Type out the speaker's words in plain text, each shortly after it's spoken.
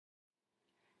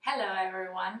Hello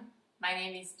everyone, my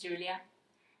name is Julia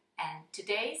and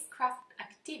today's craft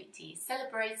activity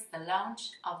celebrates the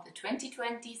launch of the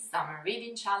 2020 Summer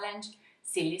Reading Challenge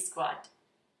Silly Squad.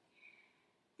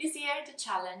 This year the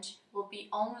challenge will be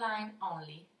online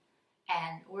only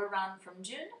and will run from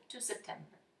June to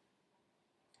September.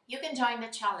 You can join the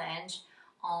challenge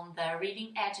on the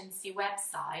Reading Agency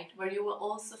website where you will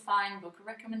also find book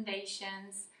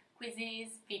recommendations,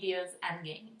 quizzes, videos and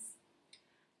games.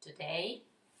 Today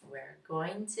we're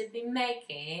going to be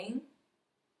making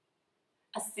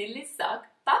a silly sock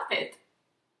puppet.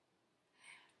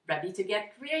 Ready to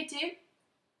get creative?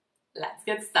 Let's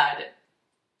get started.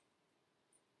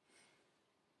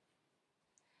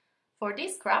 For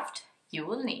this craft, you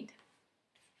will need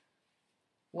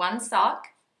one sock,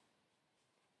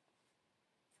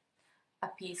 a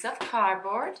piece of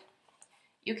cardboard.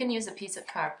 You can use a piece of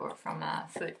cardboard from a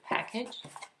food package,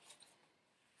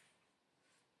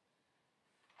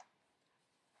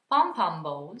 pom-pom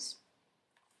balls,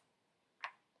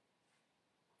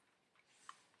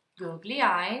 googly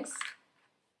eyes,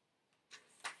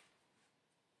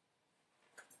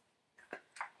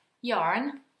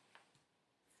 yarn,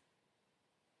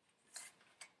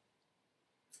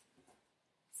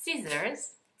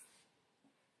 scissors,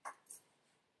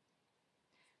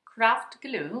 craft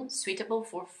glue suitable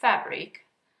for fabric.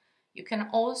 You can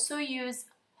also use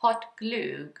hot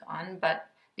glue gun, but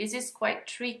this is quite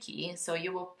tricky, so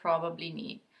you will probably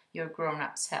need your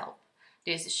grown-ups' help.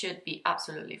 This should be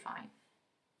absolutely fine.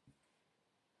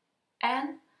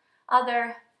 And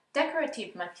other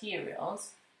decorative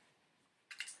materials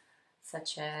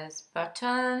such as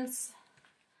buttons,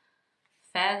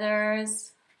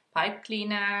 feathers, pipe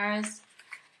cleaners,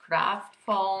 craft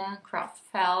foam, craft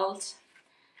felt,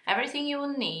 everything you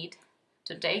will need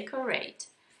to decorate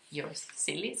your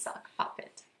silly sock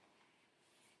puppet.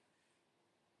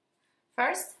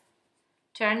 First,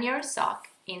 turn your sock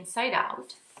inside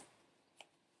out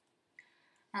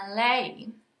and lay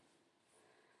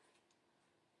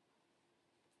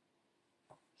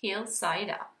heel side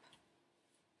up.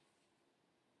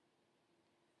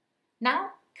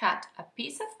 Now cut a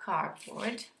piece of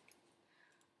cardboard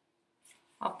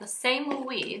of the same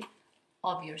width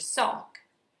of your sock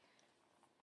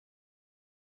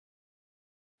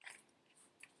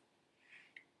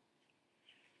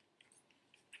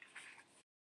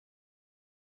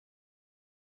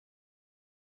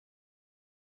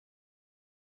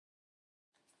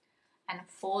and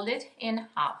fold it in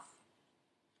half.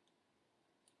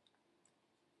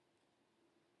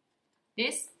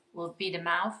 This will be the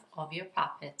mouth of your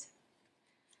puppet.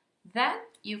 Then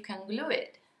you can glue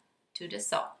it to the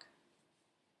sock.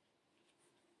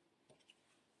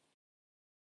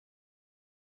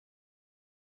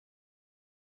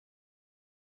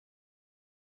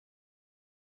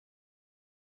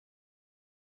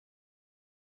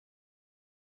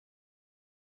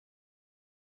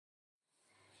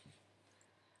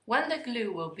 When the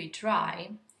glue will be dry,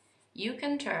 you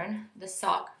can turn the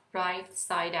sock right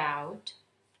side out,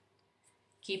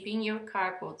 keeping your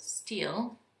cardboard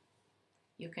still.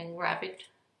 You can grab it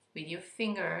with your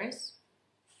fingers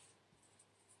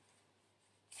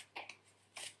like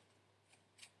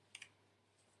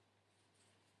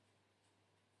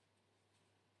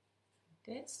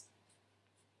this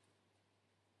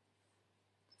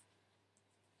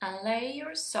and lay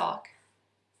your sock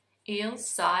heel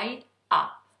side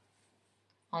up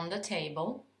on the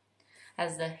table,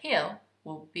 as the heel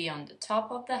will be on the top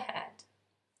of the head.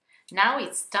 Now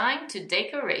it's time to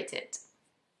decorate it.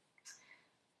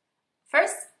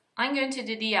 First, I'm going to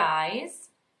do the eyes,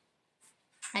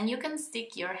 and you can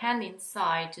stick your hand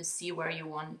inside to see where you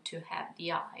want to have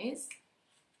the eyes.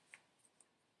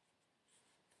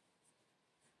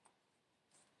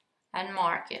 And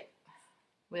mark it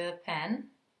with a pen.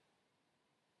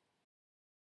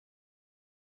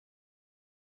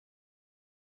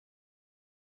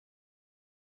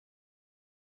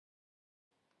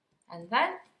 And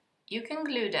then you can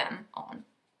glue them on.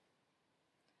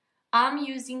 I'm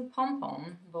using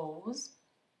pom-pom balls,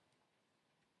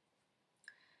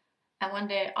 and when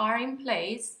they are in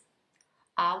place,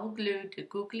 I will glue the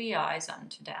googly eyes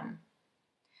onto them.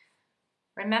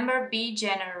 Remember, be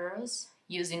generous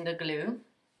using the glue.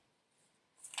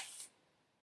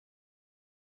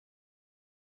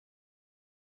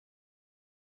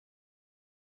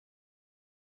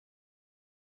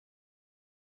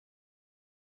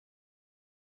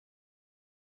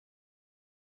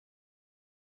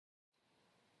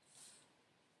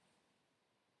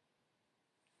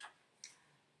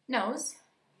 Nose.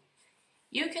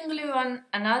 You can glue on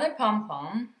another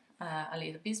pom-pom, a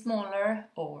little bit smaller,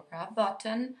 or a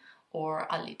button, or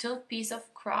a little piece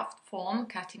of craft foam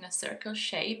cut in a circle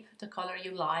shape, the color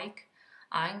you like.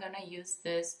 I'm gonna use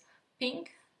this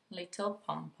pink little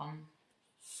pom-pom.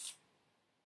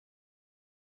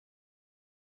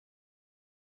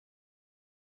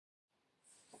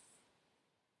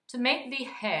 To make the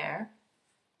hair,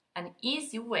 an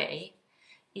easy way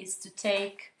is to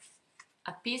take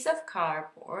a piece of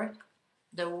cardboard.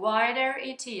 The wider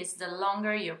it is, the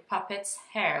longer your puppet's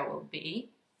hair will be.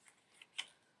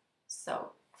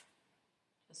 So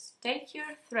just take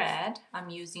your thread, I'm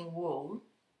using wool,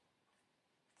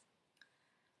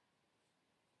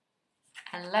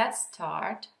 and let's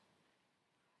start.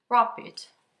 Wrap it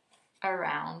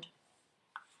around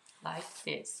like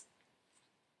this.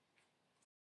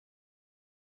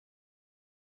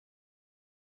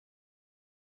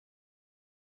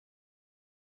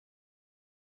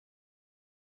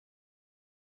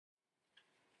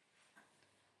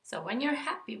 So when you're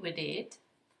happy with it,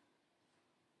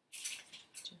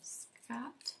 just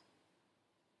cut.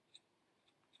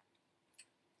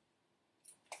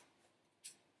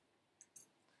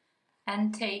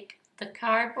 And take the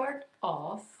cardboard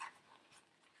off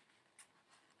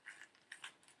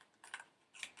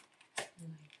like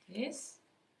this.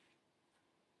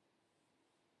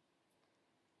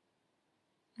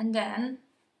 And then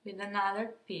with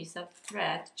another piece of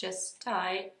thread, just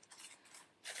tie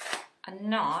a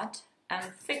knot and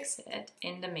fix it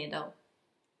in the middle.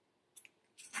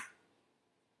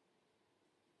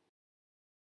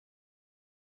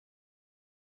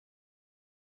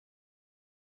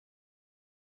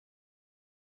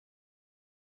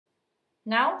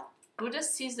 Now put a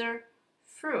scissor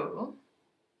through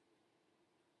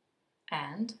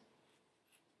and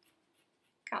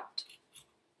cut.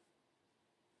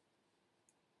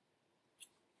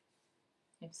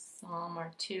 If some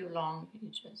are too long, you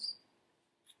just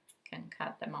can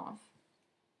cut them off.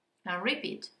 Now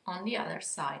repeat on the other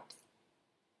side.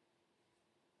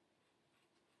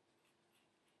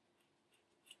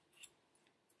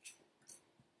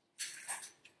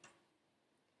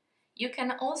 You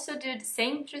can also do the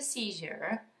same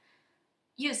procedure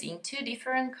using two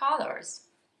different colors,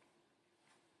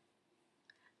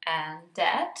 and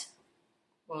that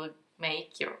will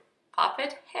make your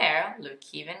puppet hair look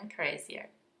even crazier.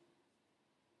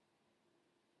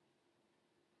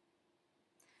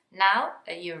 Now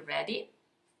that you're ready,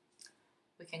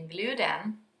 we can glue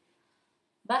them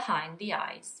behind the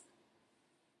eyes.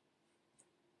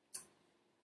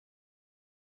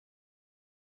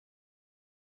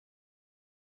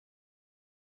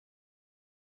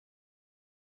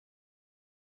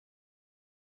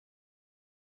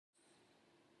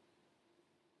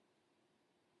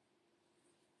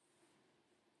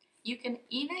 You can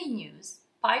even use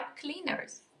pipe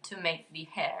cleaners to make the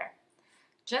hair.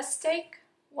 Just take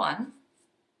one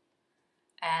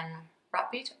and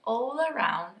wrap it all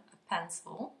around a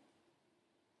pencil,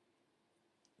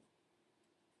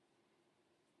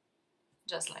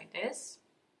 just like this.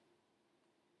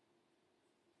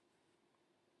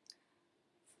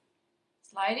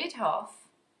 Slide it off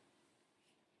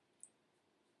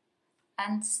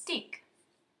and stick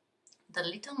the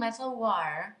little metal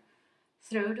wire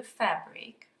through the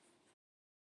fabric.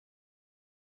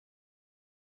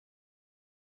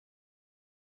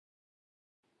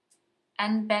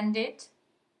 And bend it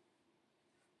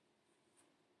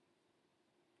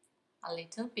a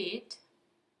little bit.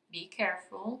 Be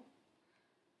careful,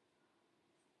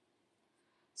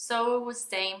 so it will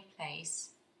stay in place.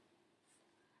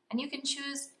 And you can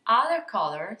choose other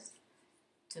colors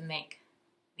to make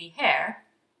the hair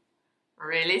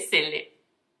really silly.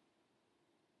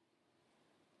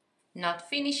 Not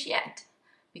finished yet,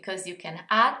 because you can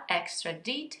add extra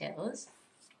details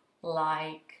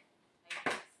like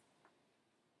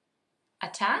a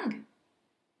tongue,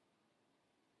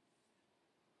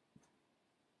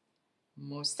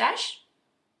 mustache,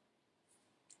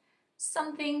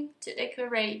 something to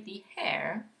decorate the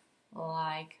hair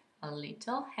like a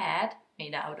little head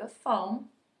made out of foam,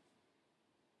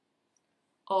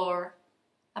 or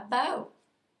a bow.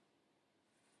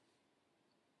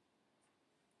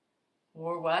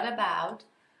 Or what about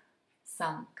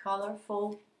some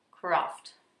colorful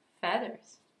craft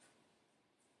feathers?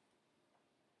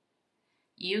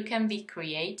 You can be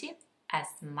creative as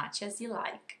much as you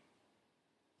like.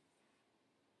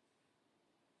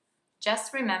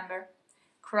 Just remember,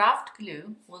 craft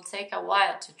glue will take a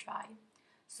while to dry,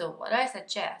 so what I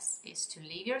suggest is to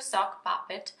leave your sock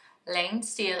puppet laying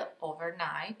still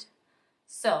overnight,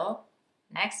 so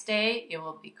next day it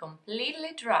will be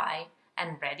completely dry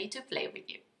and ready to play with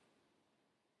you.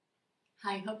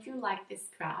 I hope you like this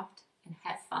craft and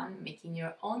have fun making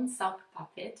your own sock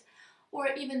puppet or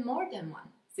even more than one,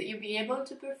 so you'll be able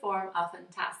to perform a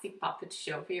fantastic puppet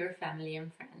show for your family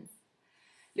and friends.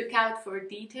 Look out for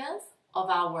details of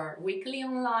our weekly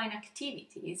online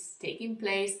activities taking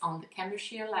place on the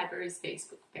Cambridgeshire Library's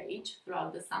Facebook page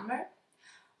throughout the summer.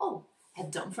 Oh,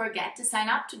 and don't forget to sign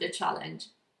up to the challenge.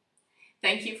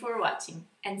 Thank you for watching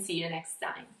and see you next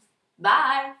time.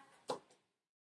 Bye!